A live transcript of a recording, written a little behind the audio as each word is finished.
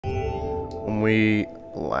when we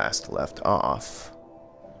last left off,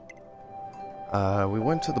 we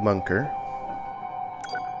went to the bunker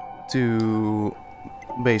to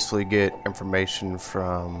basically get information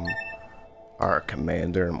from our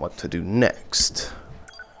commander and what to do next.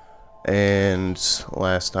 And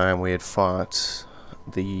last time we had fought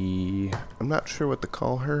the, I'm not sure what to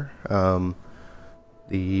call her,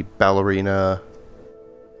 the ballerina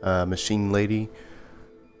machine lady,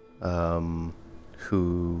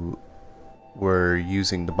 who were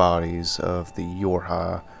using the bodies of the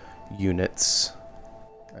Yorha units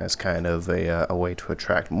as kind of a way to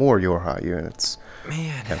attract more Yorha units.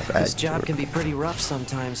 Man, kind of this job can be pretty rough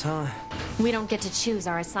sometimes, huh? We don't get to choose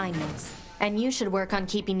our assignments, and you should work on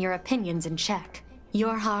keeping your opinions in check.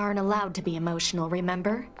 Yorha aren't allowed to be emotional,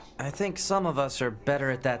 remember? I think some of us are better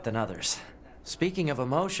at that than others. Speaking of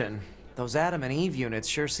emotion, those Adam and Eve units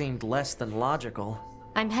sure seemed less than logical.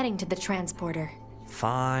 I'm heading to the transporter.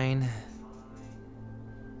 Fine.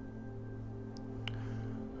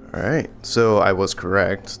 Alright, so I was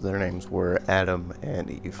correct. Their names were Adam and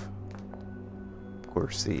Eve. Of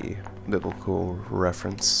course, the biblical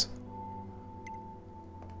reference.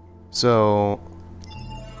 So,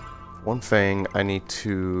 one thing, I need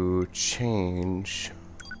to change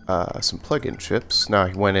some plugin chips. Now,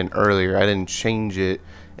 I went in earlier. I didn't change it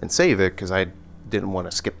and save it because I didn't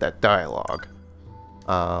want to skip that dialogue.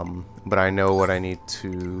 But I know what I need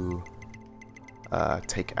to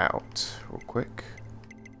take out real quick.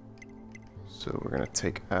 So we're going to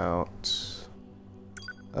take out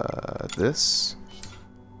this.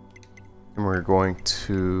 And we're going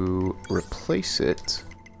to replace it.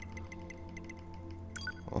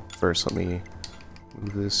 Well, first let me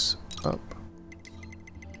move this up.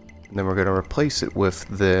 And then we're going to replace it with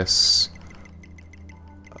this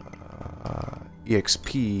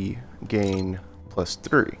EXP gain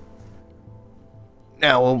 +3.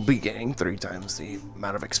 Now we'll be getting 3 times the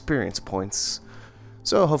amount of experience points.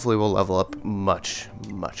 So hopefully we'll level up much,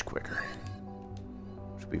 much quicker.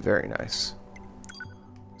 Which will be very nice.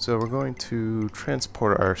 So we're going to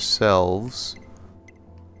transport ourselves.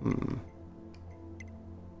 Okay.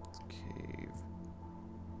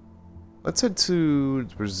 Let's head to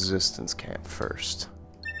the resistance camp first.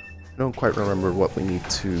 I don't quite remember what we need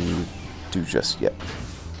to do just yet.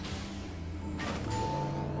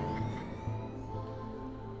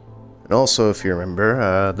 And also, if you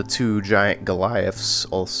remember, the 2 giant Goliaths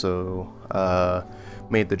also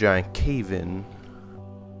made the giant cave-in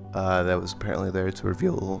that was apparently there to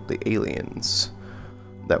reveal the aliens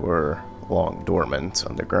that were long dormant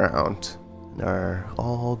underground and are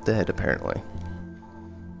all dead, apparently.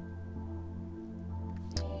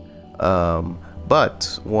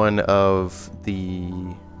 But one of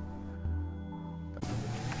the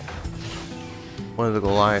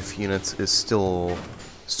Goliath units is still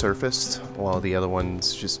surfaced, while the other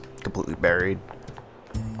one's just completely buried.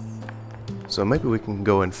 So maybe we can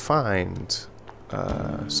go and find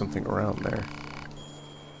something around there.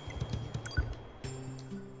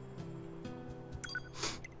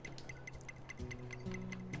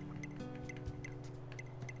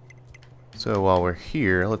 So while we're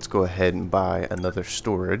here, let's go ahead and buy another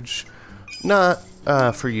storage. Not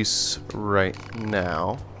for use right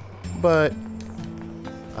now, but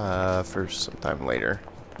for some time later.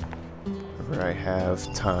 Whenever I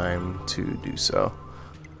have time to do so.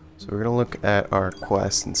 So we're gonna look at our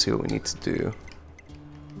quest and see what we need to do.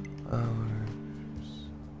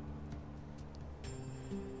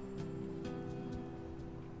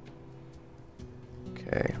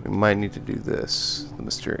 Okay, we might need to do this, the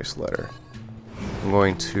mysterious letter. I'm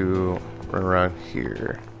going to run around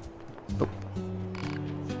here. Oh,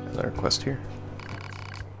 another quest here.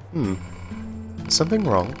 Something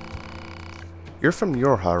wrong? You're from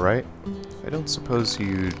Yorha, right? I don't suppose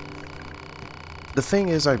you... The thing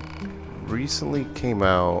is, I recently came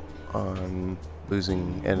out on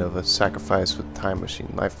losing end of a sacrifice with time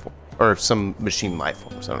machine life form, or some machine life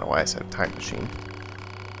forms. I don't know why I said time machine.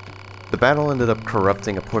 The battle ended up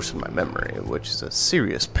corrupting a portion of my memory, which is a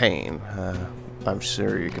serious pain. I'm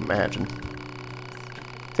sure you can imagine.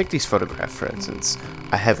 Take these photographs, for instance.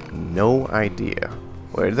 I have no idea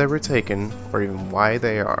where they were taken, or even why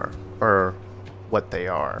they are, or what they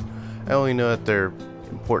are. I only know that they're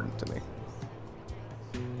important to me.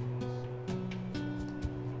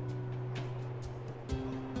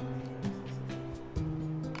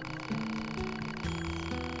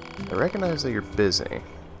 I recognize that you're busy,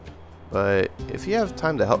 but if you have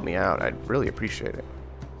time to help me out, I'd really appreciate it.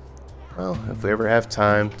 Well, if we ever have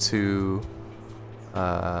time to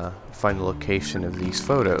find the location of these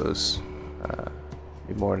photos, I'd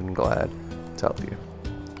be more than glad to help you.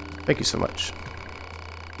 Thank you so much.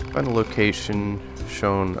 Find the location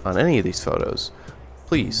shown on any of these photos.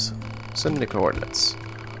 Please, send me the coordinates.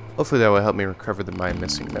 Hopefully that will help me recover my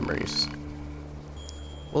missing memories.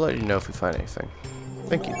 We'll let you know if we find anything.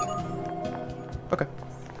 Thank you. Okay.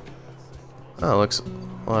 Oh, looks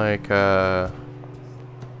like, the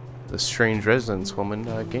strange residence woman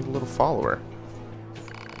gained a little follower.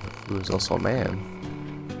 Who is also a man.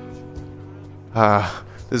 Ah,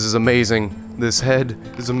 this is amazing. This head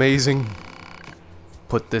is amazing.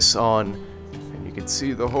 Put this on, and you can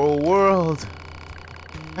see the whole world.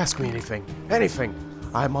 Ask me anything. Anything.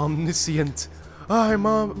 I'm omniscient. I'm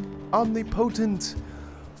omnipotent.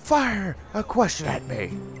 Fire a question at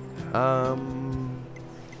me.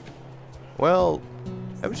 Well,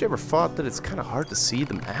 haven't you ever thought that it's kind of hard to see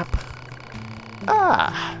the map?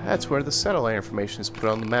 Ah, that's where the satellite information is put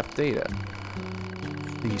on the map data.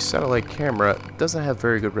 The satellite camera doesn't have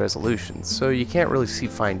very good resolution, so you can't really see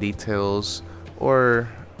fine details or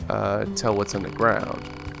tell what's underground.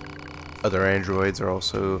 Other androids are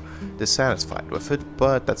also dissatisfied with it,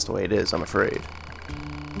 but that's the way it is, I'm afraid.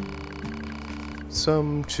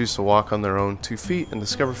 Some choose to walk on their own 2 feet and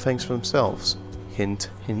discover things for themselves. Hint,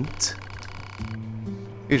 hint.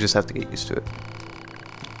 You just have to get used to it.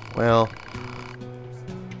 Well,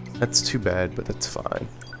 that's too bad, but that's fine.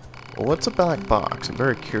 Well, what's a black box? I'm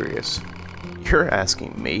very curious. You're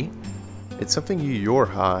asking me? It's something you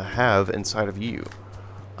Yorha have inside of you.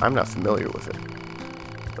 I'm not familiar with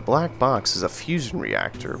it. The black box is a fusion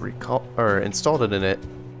reactor installed in it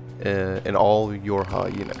in all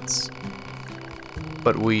Yorha units.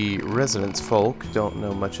 But we residence folk don't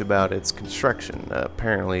know much about its construction.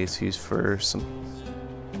 Apparently it's used for it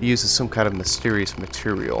uses some kind of mysterious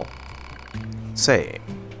material. Say,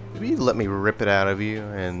 will you let me rip it out of you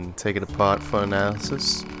and take it apart for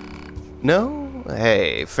analysis? No?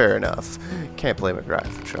 Hey, fair enough. Can't blame a guy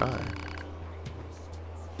for trying.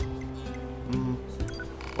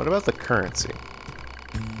 What about the currency?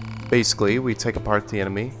 Basically, we take apart the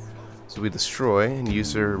enemy, so we destroy and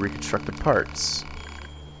use their reconstructed parts.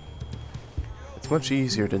 It's much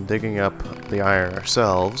easier than digging up the iron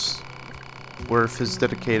ourselves. Worth is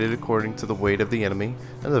dedicated according to the weight of the enemy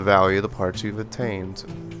and the value of the parts you've obtained.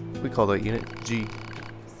 We call that unit G.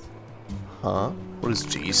 Huh? What does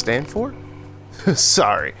G stand for?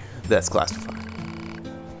 Sorry, that's classified.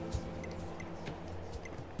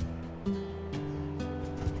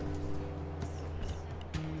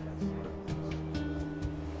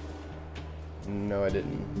 No, I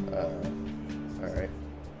didn't. Alright.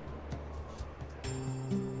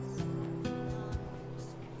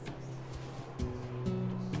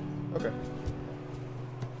 Okay.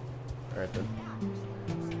 Alright then.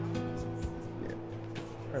 Yeah.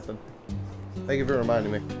 Alright then. Thank you for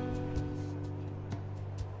reminding me.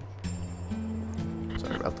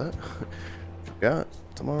 Sorry about that. Forgot.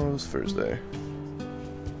 Tomorrow's Thursday. I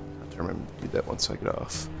have to remember to do that once I get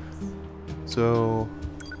off. So,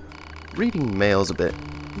 reading mail's a bit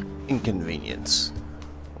inconvenient.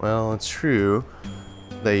 Well, it's true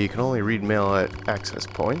that you can only read mail at access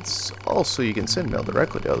points. Also, you can send mail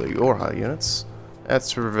directly to other Yorha units.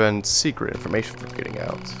 That's to prevent secret information from getting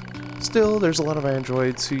out. Still, there's a lot of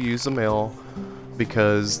androids who use the mail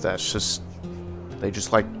because they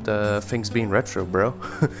just like things being retro, bro.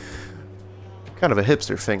 Kind of a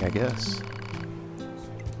hipster thing, I guess.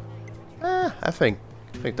 I think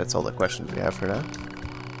that's all the questions we have for now.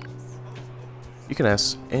 You can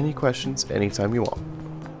ask any questions anytime you want.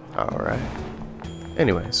 Alright.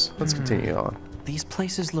 Anyways, let's continue on. These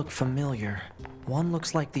places look familiar. One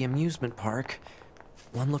looks like the amusement park,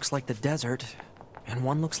 one looks like the desert, and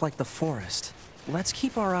one looks like the forest. Let's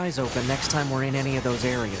keep our eyes open next time we're in any of those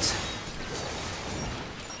areas.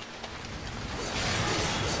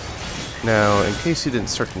 Now, in case you didn't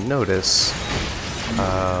start to notice,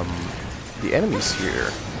 the enemies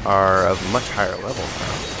here are of a much higher level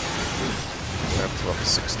now. They're up to level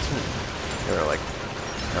 16. They're like,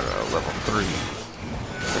 I don't know, level 3.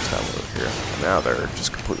 First time we were here. Now they're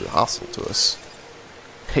just completely hostile to us.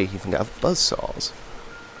 They even got buzzsaws.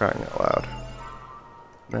 Crying out loud.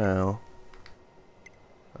 Now,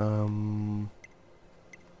 let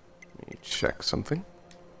me check something.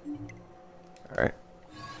 Alright.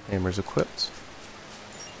 Hammer's equipped.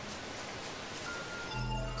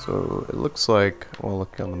 So it looks like, while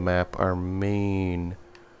looking on the map, our main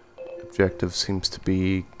objective seems to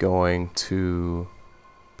be going to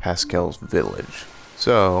Pascal's village.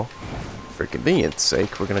 So, for convenience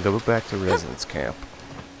sake, we're gonna go back to residence camp.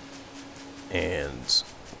 And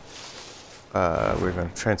we're gonna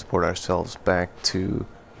transport ourselves back to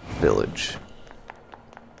village.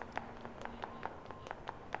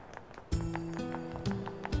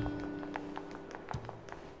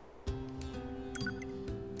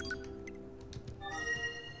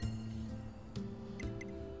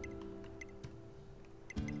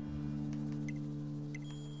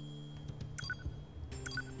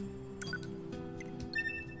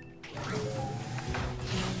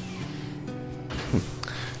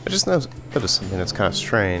 I just noticed something that's kind of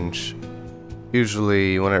strange.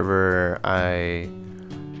 Usually, whenever I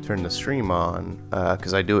turn the stream on,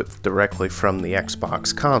 because I do it directly from the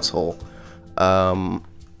Xbox console,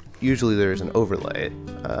 usually there's an overlay,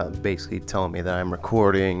 basically telling me that I'm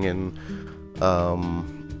recording and,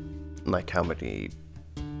 like how many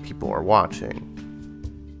people are watching.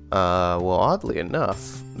 Well, oddly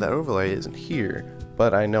enough, that overlay isn't here,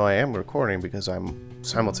 but I know I am recording because I'm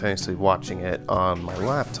simultaneously watching it on my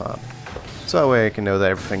laptop. So that way I can know that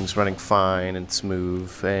everything's running fine and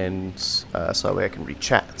smooth, and so that way I can read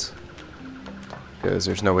chat. Because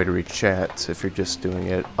there's no way to read chat if you're just doing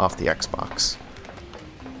it off the Xbox.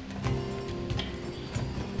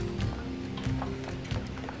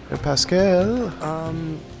 Hey, Pascal.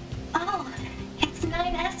 Oh, it's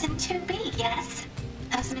 9S and 2B, yes?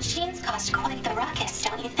 Those machines cost quite the ruckus,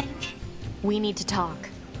 don't you think? We need to talk.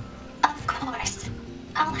 Of course.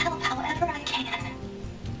 I'll help however I can.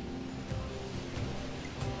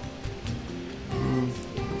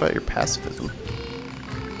 What about your pacifism?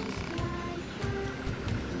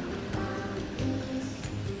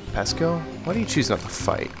 Pascal, why do you choose not to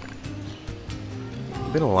fight?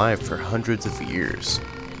 You've been alive for hundreds of years.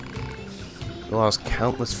 You lost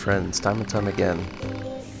countless friends time and time again.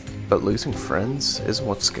 But losing friends isn't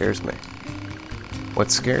what scares me.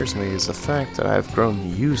 What scares me is the fact that I've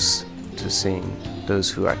grown used to seeing those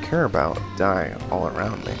who I care about die all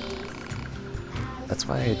around me. That's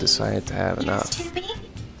why I decided to have enough. Yes, 2B?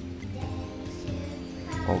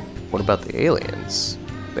 Well, what about the aliens?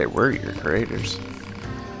 They were your creators.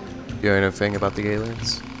 Do you know anything about the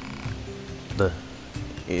aliens? The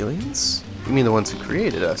aliens? You mean the ones who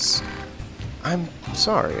created us? I'm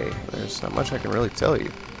sorry, there's not much I can really tell you.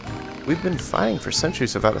 We've been fighting for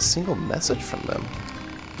centuries without a single message from them.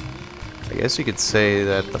 I guess you could say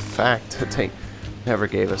that the fact that they never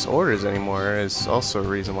gave us orders anymore is also a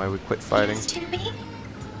reason why we quit fighting. Yes, 2B?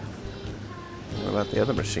 What about the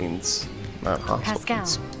other machines? Not hostile Pascal.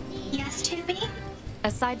 ones. Yes, 2B?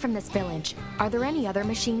 Aside from this village, are there any other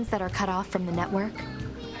machines that are cut off from the network?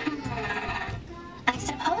 I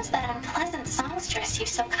suppose that unpleasant songstress you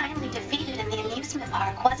so kindly defeated in the amusement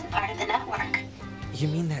park wasn't part of the network. You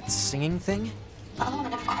mean that singing thing? Oh,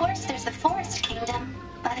 and of course there's the Forest Kingdom,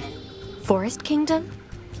 but Forest Kingdom?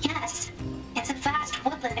 yes, it's a vast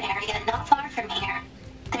woodland area not far from here.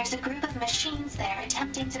 There's a group of machines there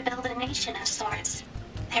attempting to build a nation of sorts.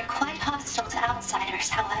 They're quite hostile to outsiders,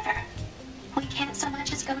 however. We can't so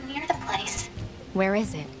much as go near the place. Where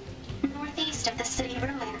is it? Northeast of the city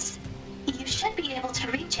ruins. You should be able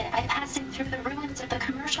to reach it by passing through the ruins of the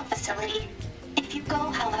commercial facility. If you go,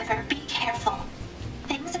 however, be careful.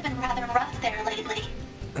 Things have been rather rough there lately.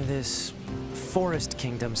 This Forest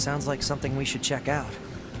Kingdom sounds like something we should check out.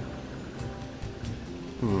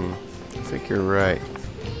 I think you're right.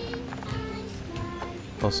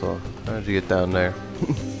 Also, how did you get down there?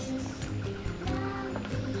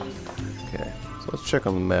 Okay, so let's check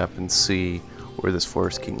on the map and see where this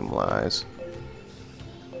Forest Kingdom lies.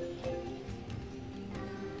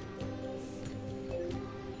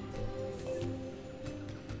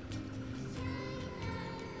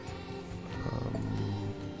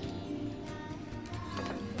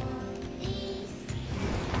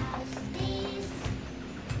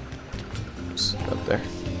 Oops, up there.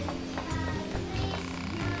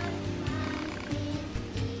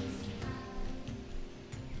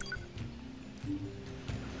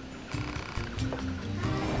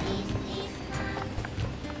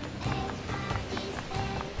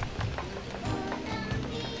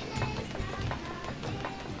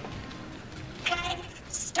 Hey,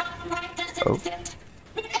 stop right this Oh. instant!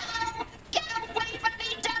 No! Get away from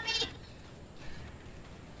me, dummy!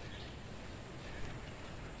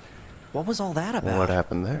 What was all that about? What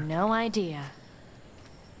happened there? No idea.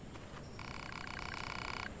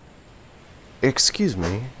 Excuse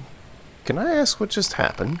me, can I ask what just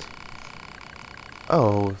happened?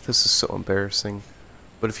 Oh, this is so embarrassing.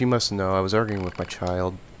 But if you must know, I was arguing with my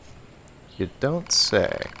child. You don't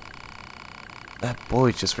say. That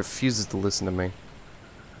boy just refuses to listen to me.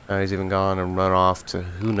 Now he's even gone and run off to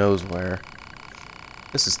who knows where.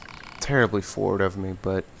 This is terribly forward of me,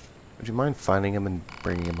 but would you mind finding him and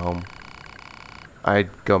bringing him home?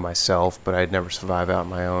 I'd go myself, but I'd never survive out on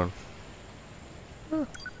my own. Huh.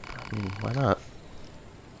 I mean, why not?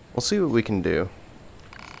 We'll see what we can do.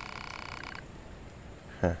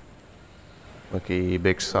 Huh. Looky,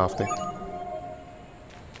 big softy.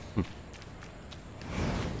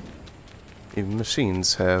 Even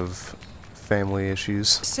machines have family issues.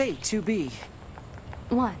 Say, 2B,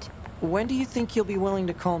 What? when do you think you'll be willing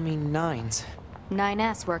to call me Nines?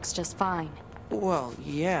 9S works just fine. Well,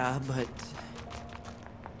 yeah, but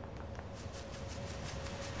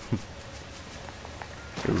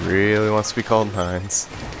really wants to be called Heinz.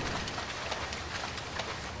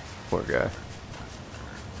 Poor guy.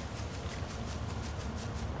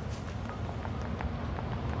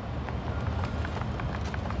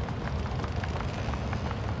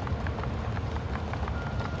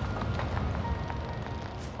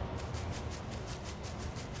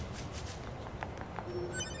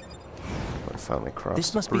 Finally crossed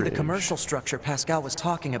This must the be the bridge. commercial structure Pascal was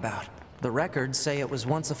talking about. The records say it was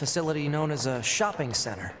once a facility known as a shopping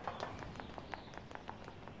center.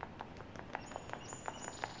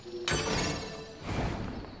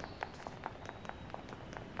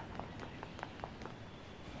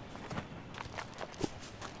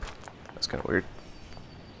 That's kind of weird.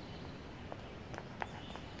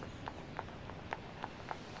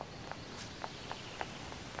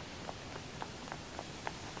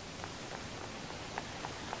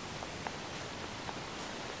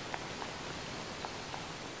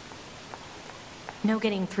 No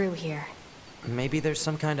getting through here. Maybe there's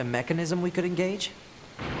some kind of mechanism we could engage?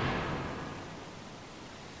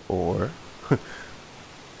 Or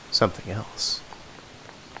something else.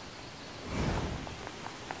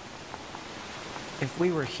 If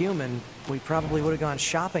we were human, we probably would have gone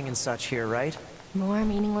shopping and such here, right? More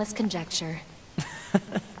meaningless conjecture.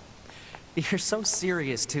 You're so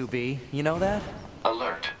serious, 2B. You know that?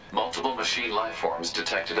 Alert. Multiple machine life forms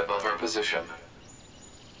detected above our position.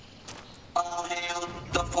 All hail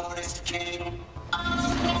the Forest King. All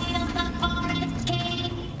hail the Forest King!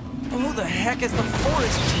 Who the heck is the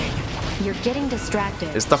Forest King? You're getting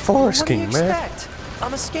distracted. It's the Forest What do King, you man. expect?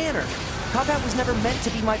 I'm a scanner. Combat was never meant to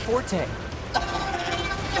be my forte.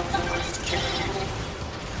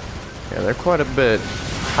 Yeah, they're quite a bit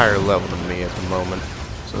higher level than me at the moment,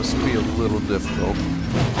 so this will be a little difficult.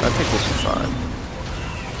 I think we'll be fine.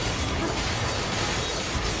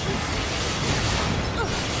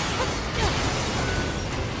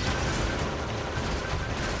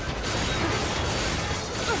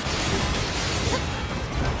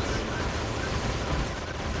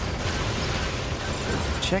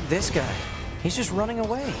 Check this guy. He's just running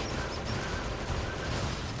away.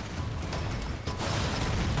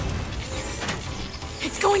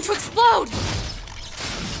 It's going to explode!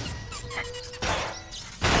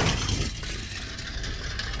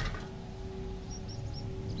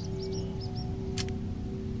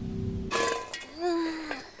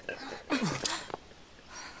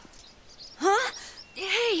 Huh?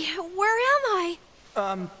 Hey, where am I?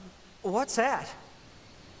 What's that?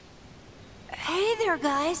 Hey there,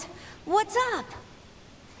 guys. What's up?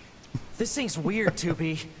 This thing's weird,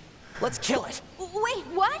 2B. Let's kill it. Wait,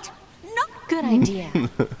 what? No. Good idea.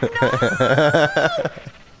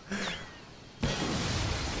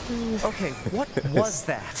 Okay, what was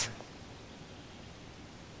that?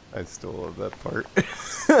 I still love that part.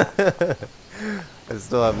 I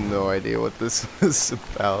still have no idea what this is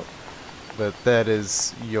about. But that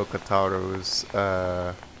is Yokotaro's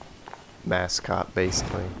mascot,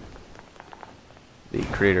 basically. The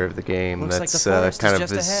creator of the game. Looks That's like the forest kind is of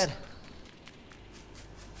just his. ahead.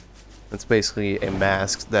 That's basically a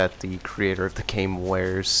mask that the creator of the game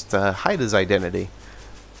wears to hide his identity.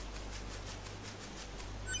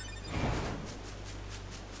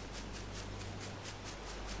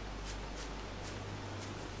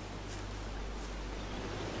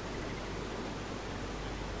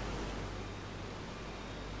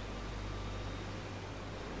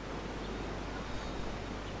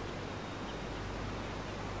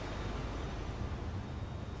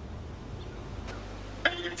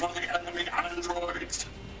 Aim for the enemy androids.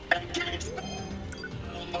 Engage them.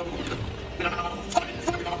 Mode. Now fight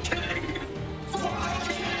for your king. Fight!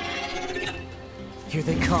 Here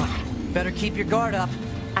they come. Better keep your guard up.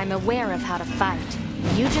 I'm aware of how to fight.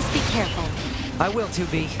 You just be careful. I will,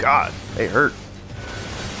 2B. God, they hurt.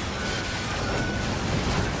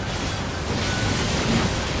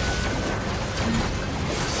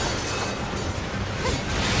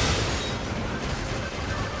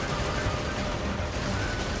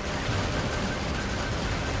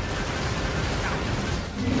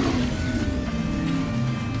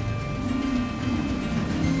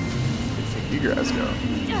 You guys go.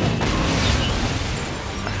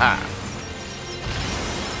 Aha.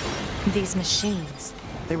 These machines.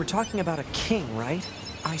 They were talking about a king, right?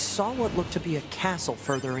 I saw what looked to be a castle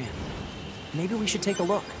further in. Maybe we should take a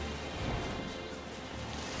look.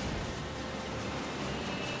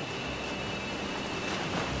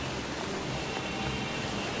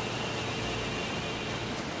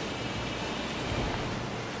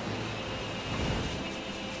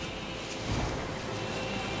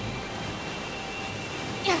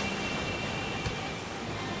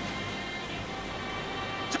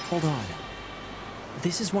 Hold on.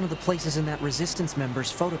 This is one of the places in that Resistance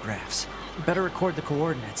member's photographs. Better record the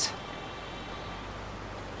coordinates.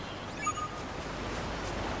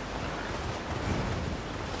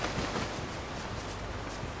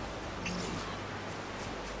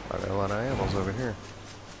 Are there a lot of animals over here?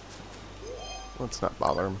 Let's not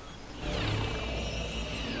bother them.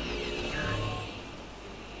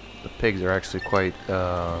 The pigs are actually quite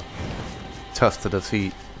tough to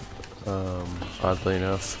defeat, oddly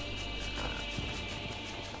enough.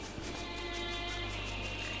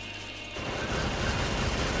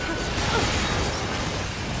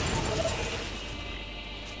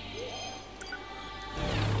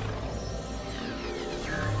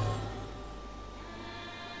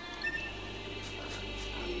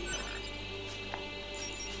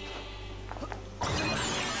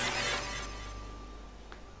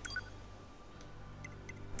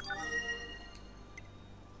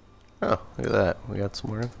 Oh, look at that. We got some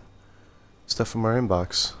more stuff from our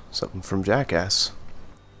inbox. Something from Jackass.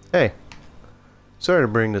 Hey, sorry to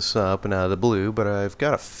bring this up and out of the blue, but I've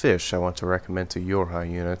got a fish I want to recommend to your high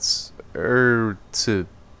units. To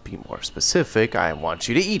be more specific, I want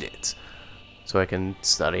you to eat it. So I can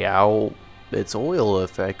study how its oil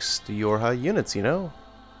affects the your high units, you know?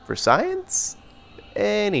 For science?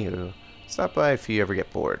 Anywho, stop by if you ever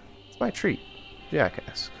get bored. It's my treat.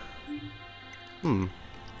 Jackass.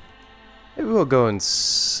 Maybe we'll go and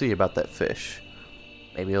see about that fish.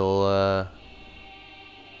 Maybe it'll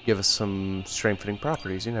give us some strengthening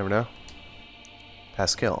properties, you never know.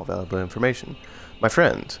 Pascal, valuable information. My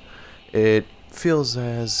friend, it feels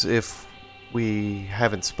as if we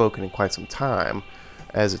haven't spoken in quite some time.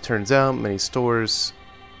 As it turns out, many stores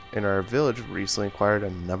in our village recently acquired a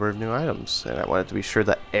number of new items, and I wanted to be sure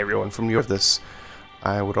that everyone from Europe this.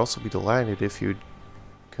 I would also be delighted if you'd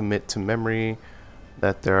commit to memory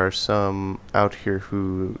that there are some out here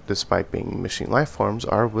who, despite being machine life forms,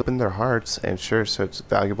 are willing their hearts and share such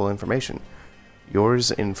valuable information. Yours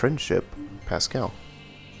in friendship, Pascal.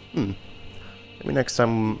 Maybe next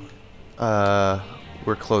time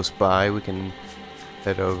we're close by, we can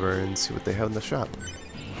head over and see what they have in the shop.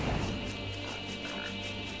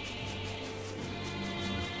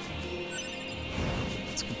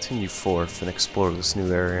 Let's continue forth and explore this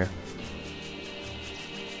new area.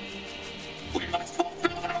 We must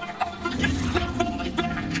fulfill our obligation of falling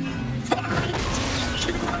back. Fight!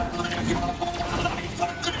 You have lived your whole life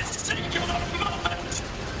for this singular moment.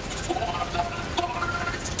 For the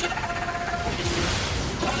Lord's day!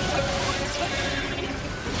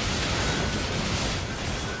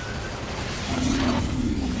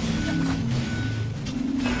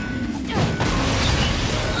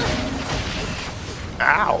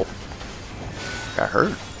 Ow! Got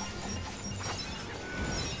hurt.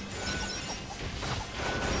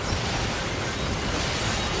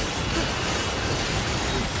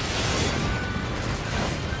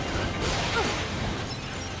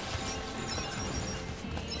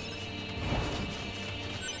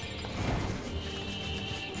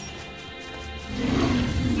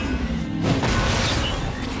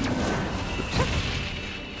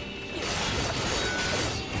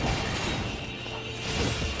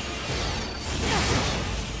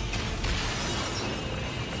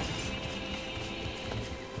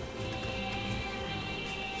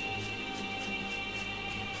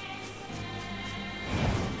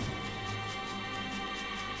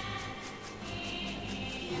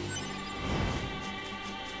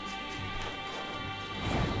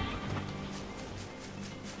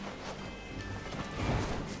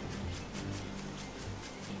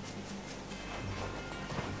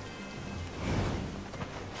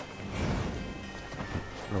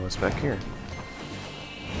 What's back here?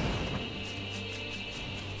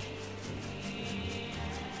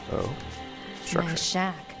 Oh, structure. Nice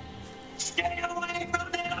shack. Stay away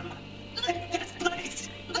from them! Leave this place!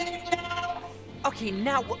 Leave now! Okay,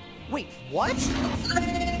 now wait, what?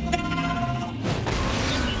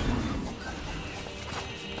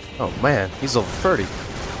 Oh man, he's level 30.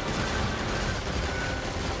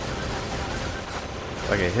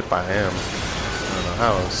 If I get hit by him, I don't know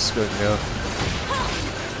how this is going to go.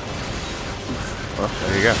 Well,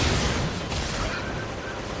 there you go.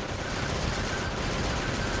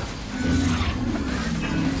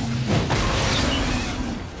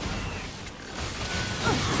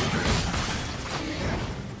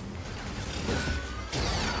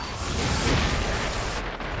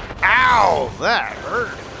 Ow! That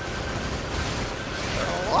hurt.